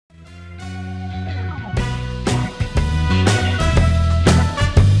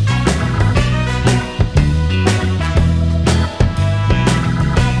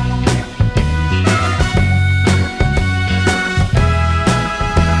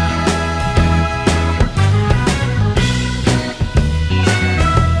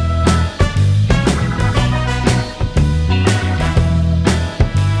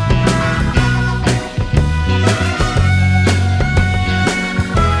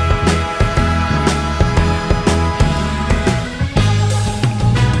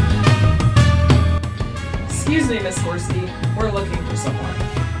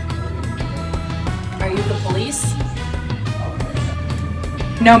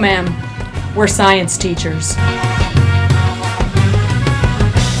No, ma'am. We're science teachers.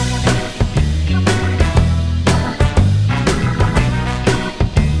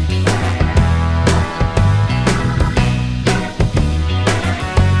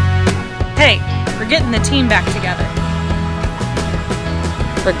 Hey, we're getting the team back together.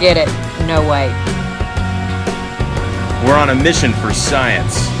 Forget it. No way. We're on a mission for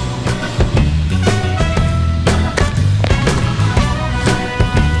science.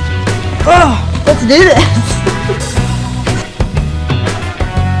 Oh, let's do this.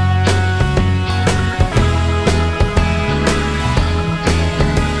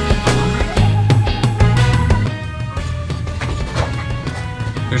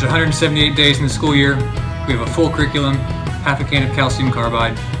 There's 178 days in the school year. We have a full curriculum, half a can of calcium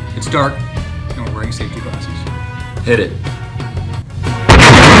carbide. It's dark, and we're wearing safety glasses. Hit it.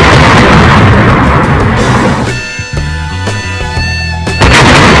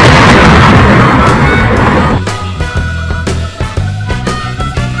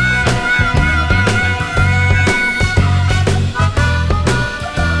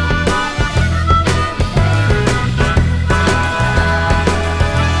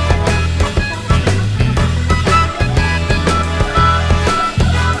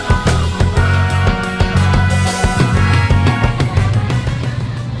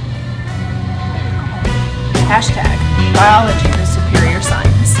 Hashtag biology the superior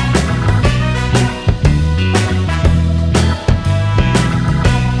science.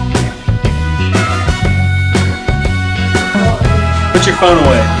 Put your phone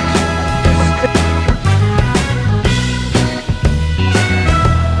away.